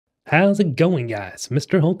How's it going, guys?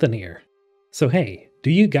 Mr. Holton here. So hey,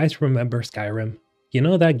 do you guys remember Skyrim? You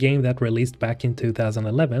know that game that released back in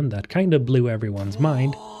 2011 that kinda blew everyone's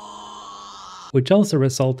mind, which also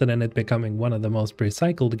resulted in it becoming one of the most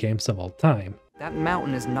recycled games of all time. That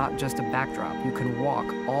mountain is not just a backdrop. You can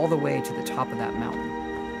walk all the way to the top of that mountain.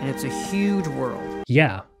 And it's a huge world.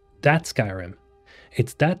 Yeah, that's Skyrim.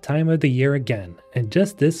 It's that time of the year again, and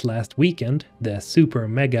just this last weekend, the Super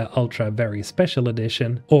Mega Ultra Very Special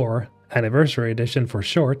Edition, or Anniversary Edition for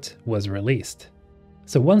short, was released.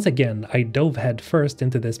 So once again, I dove headfirst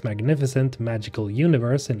into this magnificent magical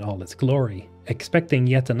universe in all its glory, expecting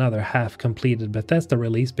yet another half-completed Bethesda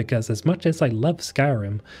release because as much as I love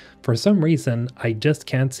Skyrim, for some reason I just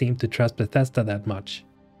can't seem to trust Bethesda that much.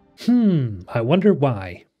 I wonder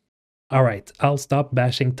why. Alright, I'll stop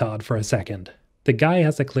bashing Todd for a second. The guy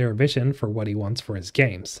has a clear vision for what he wants for his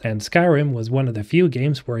games, and Skyrim was one of the few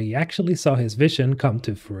games where he actually saw his vision come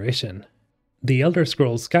to fruition. The Elder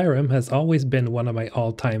Scrolls Skyrim has always been one of my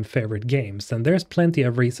all-time favorite games, and there's plenty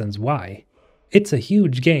of reasons why. It's a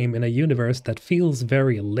huge game in a universe that feels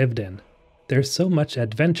very lived in. There's so much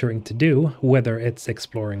adventuring to do, whether it's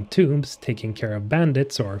exploring tombs, taking care of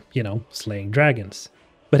bandits, or, slaying dragons.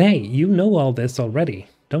 But hey, you know all this already,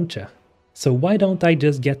 don't ya? So why don't I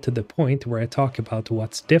just get to the point where I talk about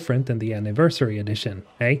what's different in the Anniversary Edition,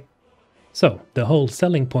 eh? So, the whole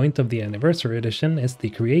selling point of the Anniversary Edition is the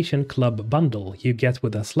Creation Club bundle you get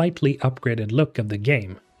with a slightly upgraded look of the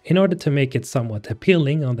game, in order to make it somewhat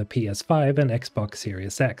appealing on the PS5 and Xbox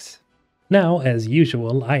Series X. Now, as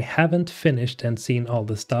usual, I haven't finished and seen all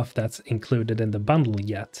the stuff that's included in the bundle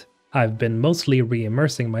yet. I've been mostly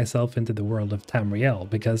re-immersing myself into the world of Tamriel,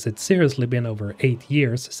 because it's seriously been over 8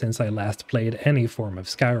 years since I last played any form of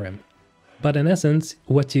Skyrim. But in essence,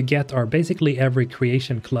 what you get are basically every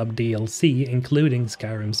Creation Club DLC, including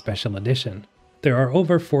Skyrim Special Edition. There are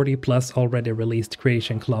over 40 plus already released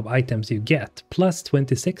Creation Club items you get, plus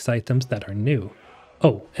 26 items that are new.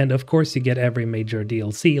 Oh, and of course you get every major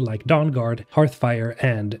DLC like Dawnguard, Hearthfire,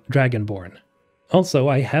 and Dragonborn. Also,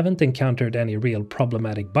 I haven't encountered any real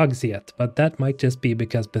problematic bugs yet, but that might just be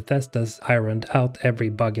because Bethesda's ironed out every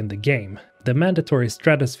bug in the game. The mandatory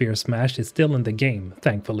Stratosphere Smash is still in the game,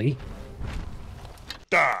 thankfully.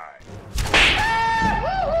 Die!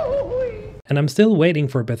 And I'm still waiting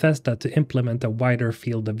for Bethesda to implement a wider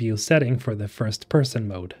field of view setting for the first-person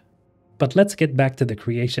mode. But let's get back to the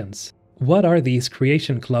creations. What are these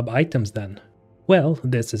Creation Club items then? Well,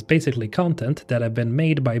 this is basically content that have been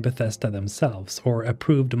made by Bethesda themselves, or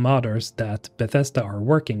approved modders that Bethesda are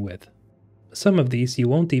working with. Some of these you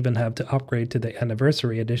won't even have to upgrade to the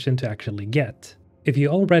Anniversary Edition to actually get. If you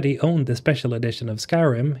already own the Special Edition of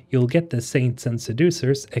Skyrim, you'll get the Saints and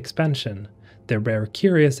Seducers expansion, the Rare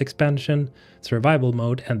Curious expansion, Survival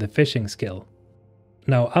Mode, and the Fishing skill.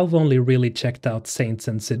 Now, I've only really checked out Saints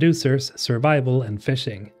and Seducers, Survival, and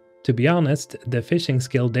Fishing. To be honest, the Fishing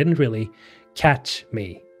skill didn't really catch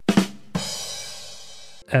me,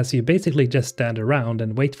 as you basically just stand around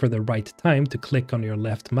and wait for the right time to click on your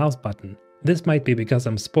left mouse button. This might be because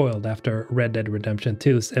I'm spoiled after Red Dead Redemption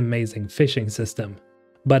 2's amazing fishing system.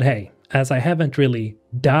 But hey, as I haven't really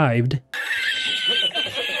dived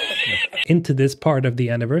into this part of the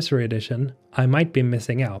Anniversary Edition, I might be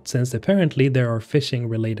missing out, since apparently there are fishing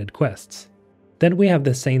related quests. Then we have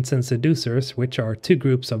the Saints and Seducers, which are two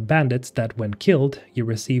groups of bandits that when killed, you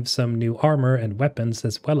receive some new armor and weapons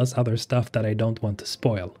as well as other stuff that I don't want to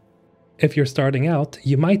spoil. If you're starting out,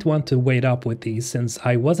 you might want to wait up with these, since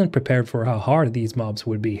I wasn't prepared for how hard these mobs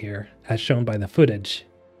would be here, as shown by the footage.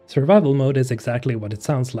 Survival mode is exactly what it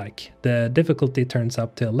sounds like. The difficulty turns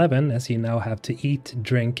up to 11 as you now have to eat,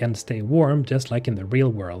 drink and stay warm just like in the real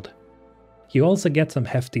world. You also get some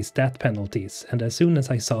hefty stat penalties, and as soon as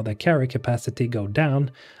I saw the carry capacity go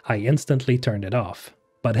down, I instantly turned it off.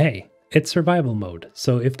 But hey, it's survival mode,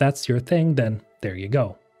 so if that's your thing, then there you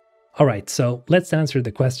go. Alright, so let's answer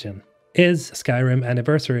the question. Is Skyrim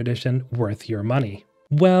Anniversary Edition worth your money?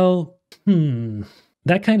 Well,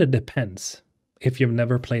 that kinda depends. If you've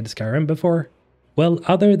never played Skyrim before, well,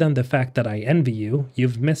 other than the fact that I envy you,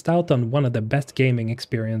 you've missed out on one of the best gaming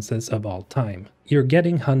experiences of all time. You're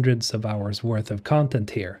getting hundreds of hours worth of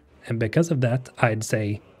content here, and because of that, I'd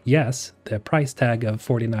say, yes, the price tag of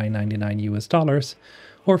 $49.99 US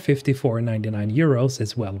or 54.99 euros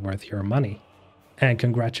is well worth your money. And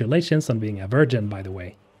congratulations on being a virgin, by the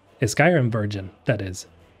way. A Skyrim virgin, that is.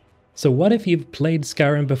 So what if you've played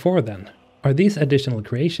Skyrim before then? Are these additional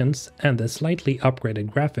creations and the slightly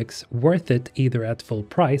upgraded graphics worth it either at full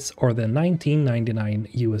price or the $19.99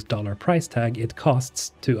 US price tag it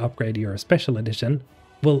costs to upgrade your special edition?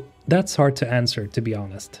 Well, that's hard to answer, to be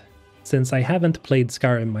honest. Since I haven't played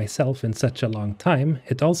Skyrim myself in such a long time,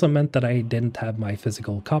 it also meant that I didn't have my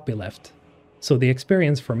physical copy left. So the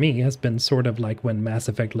experience for me has been sort of like when Mass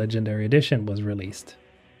Effect Legendary Edition was released.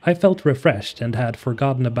 I felt refreshed and had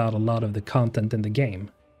forgotten about a lot of the content in the game.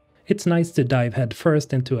 It's nice to dive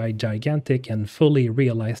headfirst into a gigantic and fully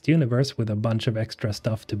realized universe with a bunch of extra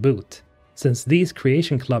stuff to boot, since these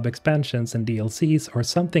Creation Club expansions and DLCs are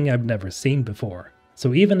something I've never seen before.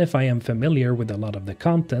 So even if I am familiar with a lot of the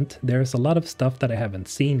content, there's a lot of stuff that I haven't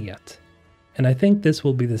seen yet. And I think this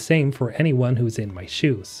will be the same for anyone who's in my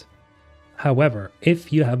shoes. However,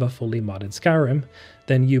 if you have a fully modded Skyrim,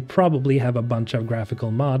 then you probably have a bunch of graphical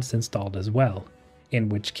mods installed as well. In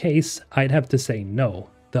which case, I'd have to say no.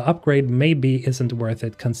 The upgrade maybe isn't worth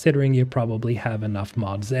it considering you probably have enough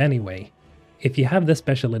mods anyway. If you have the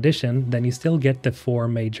special edition, then you still get the 4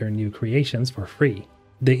 major new creations for free.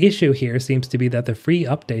 The issue here seems to be that the free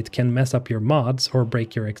update can mess up your mods or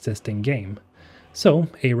break your existing game. So,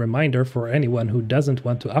 a reminder for anyone who doesn't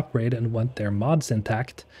want to upgrade and want their mods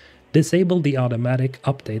intact, disable the automatic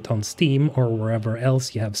update on Steam or wherever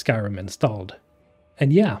else you have Skyrim installed.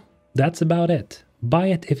 And yeah, that's about it. Buy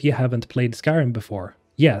it if you haven't played Skyrim before.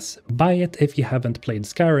 Yes, buy it if you haven't played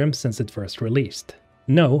Skyrim since it first released.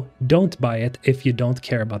 No, don't buy it if you don't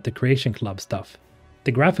care about the Creation Club stuff.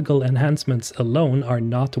 The graphical enhancements alone are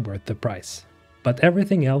not worth the price, but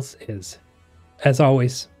everything else is. As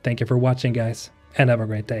always, thank you for watching guys, and have a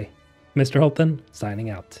great day. Mr. Holton, signing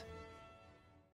out.